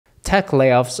tech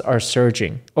layoffs are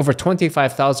surging. Over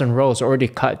 25,000 roles already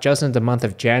cut just in the month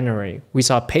of January. We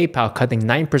saw PayPal cutting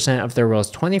 9% of their roles,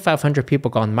 2,500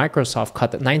 people gone. Microsoft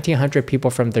cut 1,900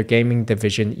 people from their gaming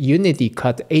division. Unity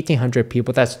cut 1,800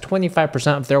 people, that's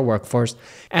 25% of their workforce.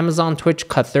 Amazon Twitch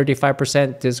cut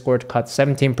 35%, Discord cut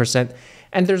 17%,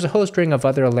 and there's a whole string of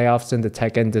other layoffs in the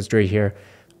tech industry here.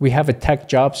 We have a tech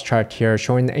jobs chart here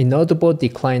showing a notable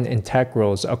decline in tech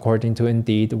roles according to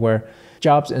Indeed, where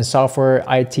jobs in software,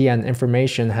 IT, and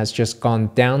information has just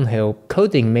gone downhill.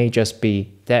 Coding may just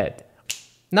be dead.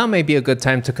 Now may be a good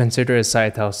time to consider a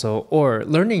side hustle or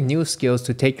learning new skills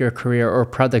to take your career or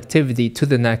productivity to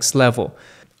the next level.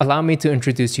 Allow me to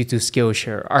introduce you to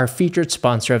Skillshare, our featured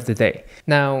sponsor of the day.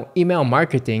 Now, email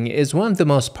marketing is one of the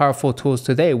most powerful tools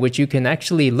today, which you can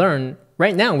actually learn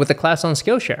right now with a class on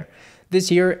Skillshare. This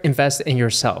year, invest in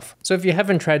yourself. So if you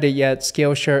haven't tried it yet,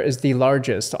 Skillshare is the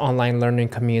largest online learning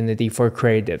community for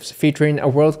creatives, featuring a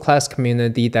world-class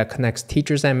community that connects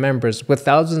teachers and members with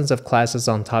thousands of classes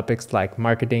on topics like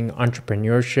marketing,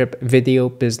 entrepreneurship, video,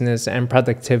 business, and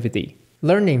productivity.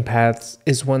 Learning Paths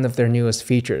is one of their newest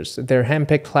features. Their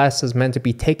handpicked classes meant to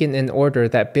be taken in order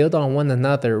that build on one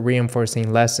another,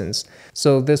 reinforcing lessons.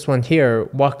 So this one here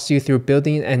walks you through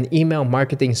building an email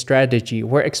marketing strategy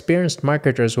where experienced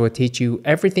marketers will teach you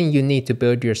everything you need to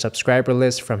build your subscriber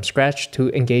list from scratch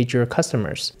to engage your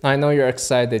customers. I know you're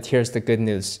excited. Here's the good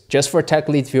news. Just for Tech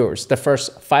Lead viewers, the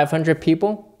first 500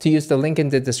 people to use the link in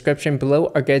the description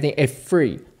below are getting a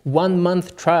free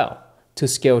 1-month trial to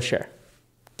Skillshare.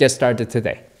 Get started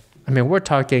today. I mean, we're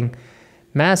talking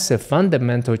massive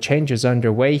fundamental changes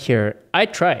underway here. I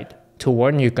tried to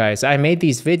warn you guys. I made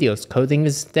these videos. Coding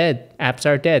is dead. Apps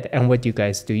are dead. And what do you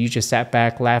guys do? You just sat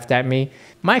back, laughed at me.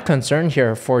 My concern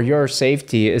here for your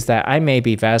safety is that I may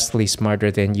be vastly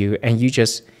smarter than you and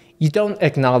you don't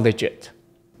acknowledge it.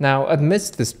 Now,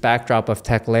 amidst this backdrop of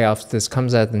tech layoffs, this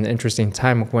comes at an interesting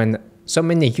time when so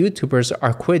many YouTubers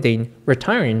are quitting,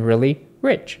 retiring really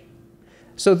rich.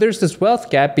 So there's this wealth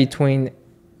gap between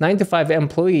 9-to-5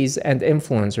 employees and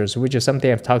influencers, which is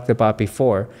something I've talked about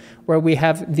before, where we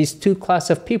have these two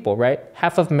classes of people, right?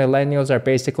 Half of millennials are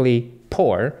basically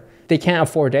poor. They can't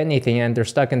afford anything and they're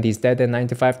stuck in these dead and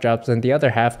 9-to-5 jobs. And the other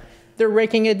half, they're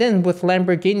raking it in with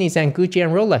Lamborghinis and Gucci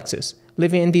and Rolexes,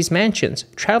 living in these mansions,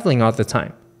 traveling all the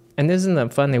time. And isn't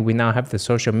it funny we now have the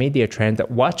social media trend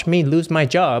that watch me lose my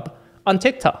job on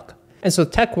TikTok? And so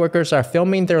tech workers are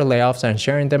filming their layoffs and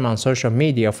sharing them on social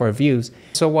media for views.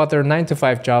 So while their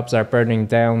 9-to-5 jobs are burning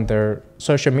down, their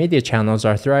social media channels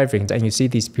are thriving. And you see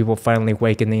these people finally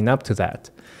wakening up to that.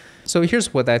 So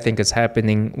here's what I think is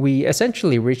happening. We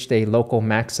essentially reached a local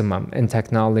maximum in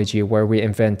technology where we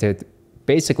invented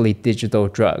basically digital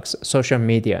drugs, social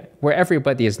media, where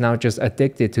everybody is now just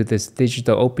addicted to this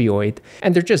digital opioid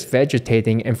and they're just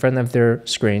vegetating in front of their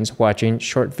screens, watching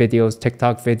short videos,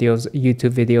 TikTok videos,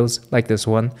 YouTube videos like this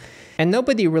one. And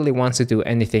nobody really wants to do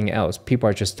anything else. People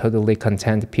are just totally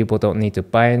content. People don't need to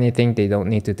buy anything. They don't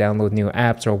need to download new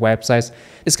apps or websites.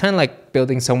 It's kind of like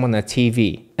building someone a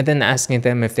TV and then asking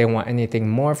them if they want anything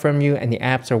more from you, any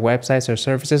apps or websites or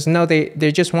services. No,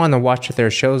 they just want to watch their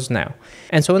shows now.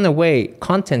 And so in a way,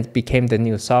 content became the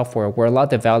new software where a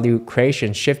lot of value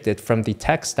creation shifted from the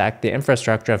tech stack, the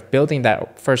infrastructure of building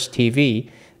that first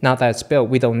TV. Now that it's built,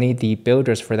 we don't need the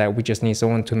builders for that. We just need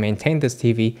someone to maintain this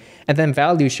TV. And then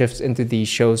value shifts into the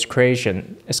show's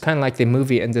creation. It's kind of like the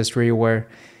movie industry where,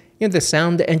 you know, the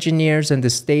sound engineers and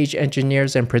the stage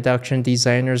engineers and production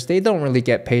designers, they don't really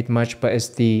get paid much, but it's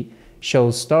the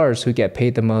show's stars who get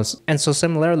paid the most. And so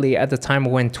similarly, at the time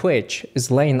when Twitch is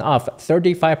laying off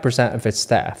 35% of its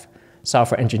staff,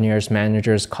 software engineers,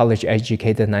 managers,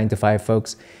 college-educated 9-to-5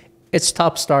 folks, its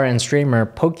top star and streamer,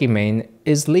 Pokimane,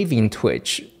 is leaving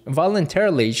Twitch.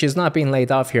 Voluntarily, she's not being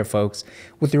laid off here, folks,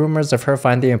 with rumors of her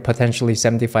finding a potentially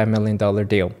 $75 million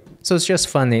deal. So it's just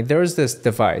funny. There is this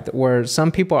divide where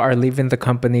some people are leaving the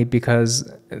company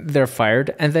because they're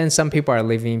fired, and then some people are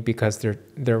leaving because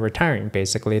they're retiring,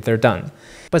 basically. They're done.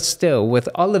 But still, with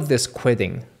all of this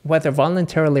quitting, whether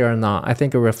voluntarily or not, I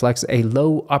think it reflects a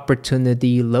low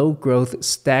opportunity, low growth,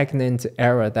 stagnant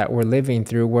era that we're living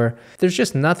through where there's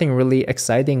just nothing really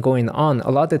exciting going on. A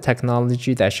lot of the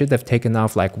technology that should have taken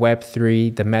off like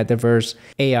Web3, the metaverse,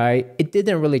 AI, it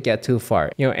didn't really get too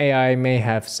far. You know, AI may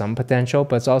have some potential,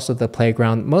 but it's also the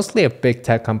playground, mostly of big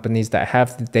tech companies that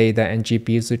have the data and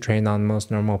GPUs to train on.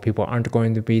 Most normal people aren't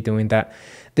going to be doing that.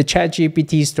 The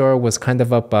ChatGPT store was kind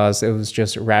of a buzz. It was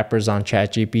just wrappers on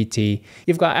ChatGPT.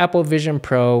 You've got Apple Vision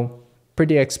Pro,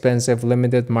 pretty expensive,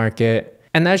 limited market.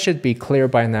 And that should be clear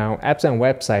by now. Apps and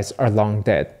websites are long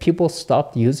dead. People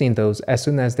stopped using those as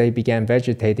soon as they began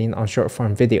vegetating on short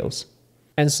form videos.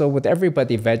 And so with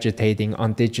everybody vegetating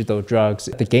on digital drugs,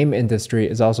 the game industry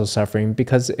is also suffering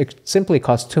because it simply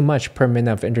costs too much per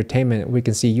minute of entertainment. We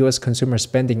can see US consumer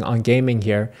spending on gaming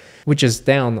here, which is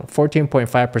down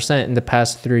 14.5% in the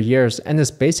past 3 years and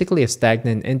is basically a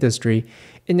stagnant industry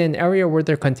in an area where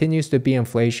there continues to be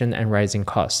inflation and rising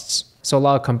costs. So a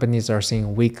lot of companies are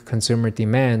seeing weak consumer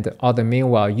demand. All the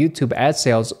meanwhile, YouTube ad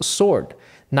sales soared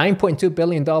 $9.2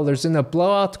 billion in a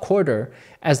blowout quarter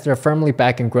as they're firmly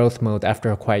back in growth mode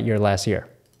after a quiet year last year.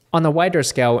 On a wider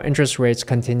scale, interest rates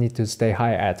continue to stay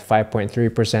high at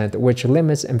 5.3%, which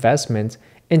limits investment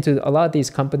into a lot of these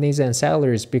companies and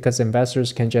salaries because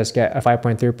investors can just get a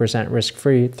 5.3%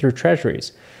 risk-free through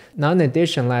treasuries. Now, in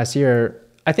addition, last year,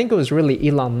 I think it was really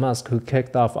Elon Musk who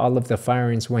kicked off all of the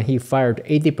firings when he fired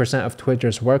 80% of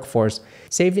Twitter's workforce,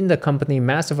 saving the company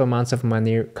massive amounts of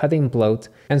money, cutting bloat.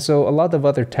 And so a lot of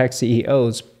other tech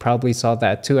CEOs probably saw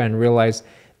that too and realized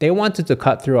they wanted to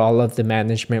cut through all of the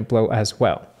management bloat as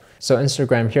well. So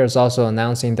Instagram here is also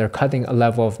announcing they're cutting a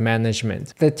level of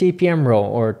management. The TPM role,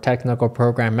 or Technical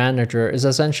Program Manager, is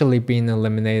essentially being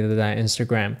eliminated at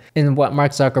Instagram in what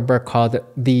Mark Zuckerberg called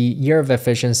the year of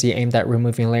efficiency aimed at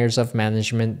removing layers of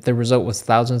management. The result was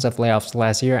thousands of layoffs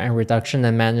last year and reduction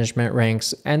in management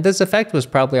ranks. And this effect was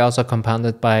probably also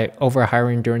compounded by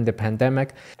overhiring during the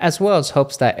pandemic, as well as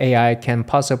hopes that AI can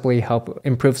possibly help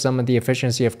improve some of the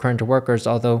efficiency of current workers,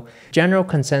 although general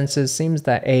consensus seems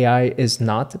that AI is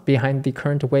not behind the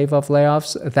current wave of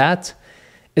layoffs. That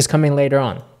is coming later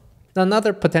on.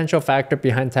 Another potential factor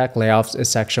behind tech layoffs is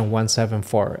Section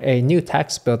 174, a new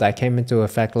tax bill that came into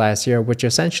effect last year, which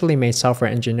essentially made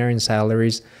software engineering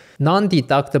salaries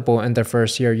non-deductible in the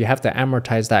first year. You have to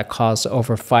amortize that cost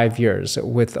over 5 years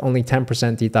with only 10%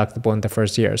 deductible in the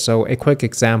first year. So a quick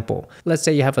example, let's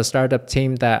say you have a startup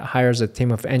team that hires a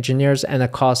team of engineers and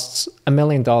it costs $1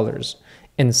 million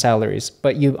in salaries,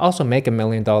 but you also make $1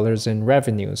 million in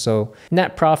revenue. So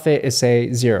net profit is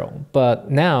say 0.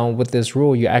 But now with this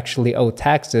rule, you actually owe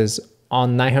taxes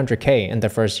on $900K in the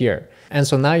first year. And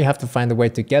so now you have to find a way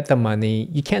to get the money.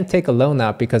 You can't take a loan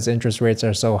out because interest rates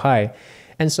are so high.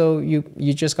 And so you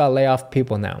just got to lay off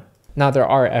people now. Now there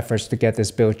are efforts to get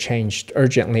this bill changed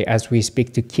urgently as we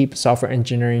speak to keep software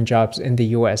engineering jobs in the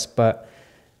US, but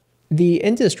the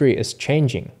industry is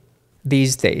changing.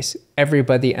 These days,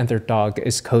 everybody and their dog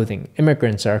is coding.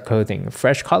 Immigrants are coding.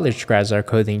 Fresh college grads are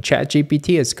coding.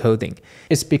 ChatGPT is coding.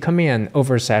 It's becoming an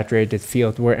oversaturated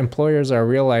field where employers are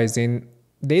realizing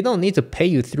they don't need to pay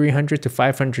you $300 to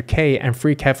 $500K and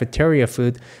free cafeteria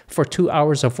food for 2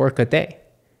 hours of work a day.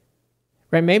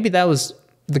 Right? Maybe that was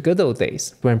the good old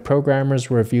days when programmers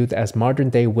were viewed as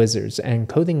modern-day wizards and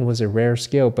coding was a rare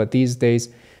skill, but these days,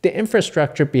 the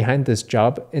infrastructure behind this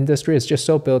job industry is just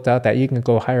so built out that you can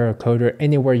go hire a coder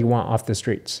anywhere you want off the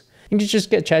streets. You can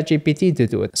just get ChatGPT to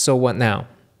do it. So what now?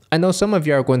 I know some of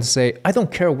you are going to say, I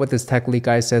don't care what this tech lead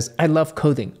guy says. I love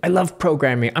coding. I love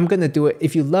programming. I'm going to do it.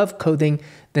 If you love coding,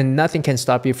 then nothing can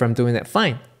stop you from doing it.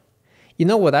 Fine. You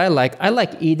know what I like? I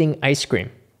like eating ice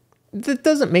cream. That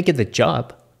doesn't make it a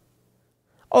job.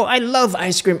 Oh, I love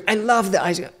ice cream. I love the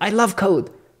ice cream. I love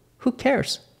code. Who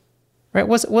cares? Right?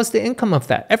 What's the income of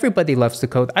that? Everybody loves to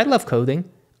code. I love coding.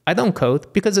 I don't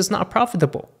code because it's not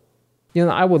profitable. You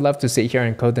know, I would love to sit here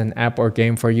and code an app or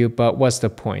game for you, but what's the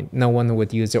point? No one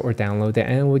would use it or download it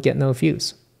and it would get no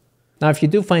views. Now, if you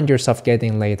do find yourself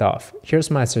getting laid off,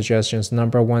 here's my suggestions.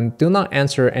 Number one, do not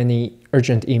answer any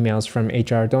urgent emails from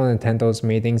HR. Don't attend those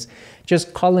meetings.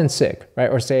 Just call in sick, right?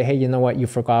 Or say, hey, you know what, you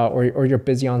forgot, or you're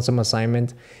busy on some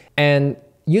assignment. And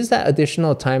use that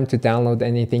additional time to download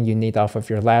anything you need off of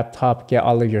your laptop, get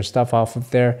all of your stuff off of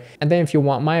there. And then if you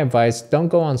want my advice, don't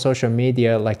go on social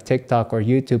media like TikTok or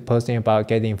YouTube posting about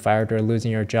getting fired or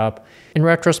losing your job. In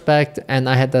retrospect, and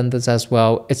I had done this as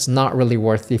well, it's not really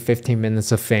worth the 15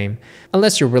 minutes of fame,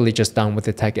 unless you're really just done with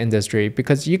the tech industry,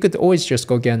 because you could always just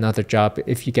go get another job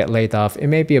if you get laid off. It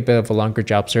may be a bit of a longer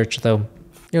job search though.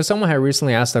 You know, someone had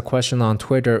recently asked a question on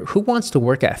Twitter, who wants to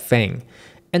work at Fang?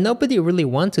 And nobody really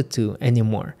wanted to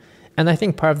anymore. And I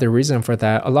think part of the reason for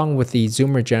that, along with the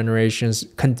Zoomer generation's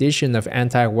condition of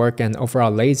anti-work and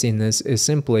overall laziness, is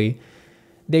simply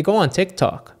they go on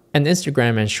TikTok and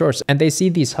Instagram and Shorts and they see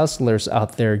these hustlers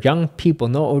out there, young people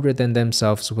no older than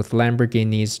themselves with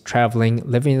Lamborghinis, traveling,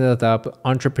 living it up,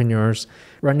 entrepreneurs,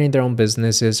 running their own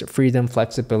businesses, freedom,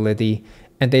 flexibility,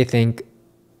 and they think,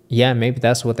 yeah, maybe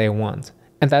that's what they want.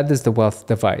 And that is the wealth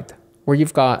divide, where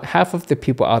you've got half of the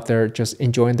people out there just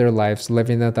enjoying their lives,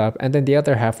 living it up, and then the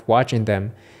other half watching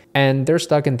them And they're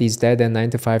stuck in these dead-end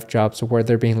 9-to-5 jobs where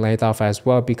they're being laid off as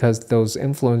well because those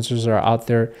influencers are out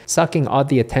there sucking all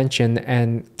the attention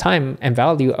and time and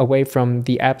value away from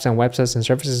the apps and websites and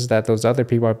services that those other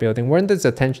people are building. We're in this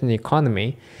attention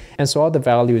economy, and so all the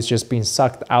value is just being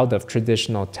sucked out of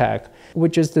traditional tech,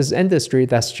 which is this industry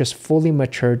that's just fully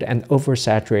matured and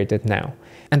oversaturated now.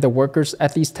 And the workers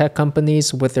at these tech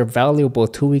companies with their valuable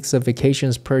 2 weeks of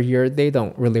vacations per year, they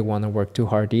don't really want to work too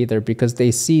hard either because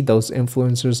they see those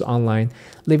influencers online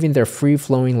living their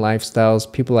free-flowing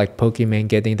lifestyles, people like Pokemon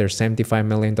getting their $75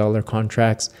 million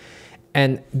contracts.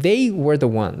 And they were the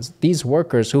ones, these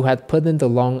workers who had put in the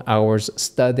long hours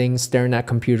studying, staring at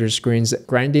computer screens,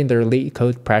 grinding their lead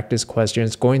code practice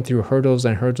questions, going through hurdles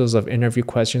and hurdles of interview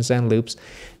questions and loops.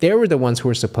 They were the ones who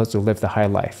were supposed to live the high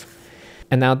life.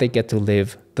 And now they get to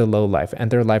live the low life,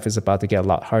 and their life is about to get a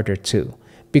lot harder too.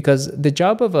 Because the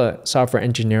job of a software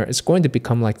engineer is going to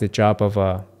become like the job of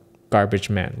a garbage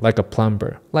man, like a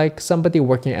plumber, like somebody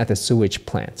working at a sewage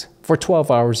plant for 12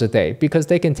 hours a day because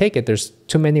they can take it. There's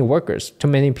too many workers, too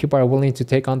many people are willing to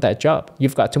take on that job.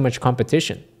 You've got too much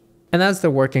competition. And as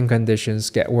the working conditions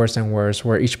get worse and worse,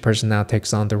 where each person now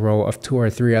takes on the role of 2 or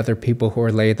 3 other people who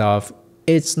are laid off,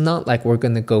 it's not like we're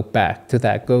going to go back to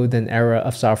that golden era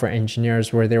of software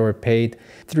engineers where they were paid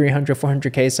 300,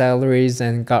 400K salaries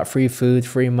and got free food,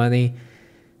 free money.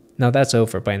 No, that's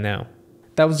over by now.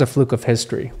 That was a fluke of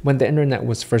history when the internet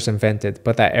was first invented,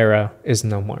 but that era is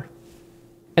no more.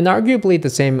 And arguably the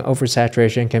same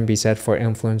oversaturation can be said for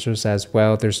influencers as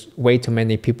well. There's way too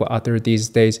many people out there these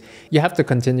days. You have to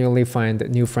continually find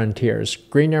new frontiers,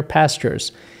 greener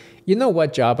pastures. You know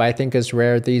what job I think is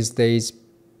rare these days?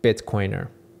 Bitcoiner.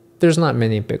 There's not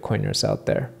many Bitcoiners out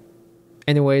there.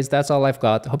 Anyways, that's all I've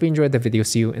got. Hope you enjoyed the video.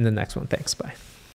 See you in the next one. Thanks. Bye.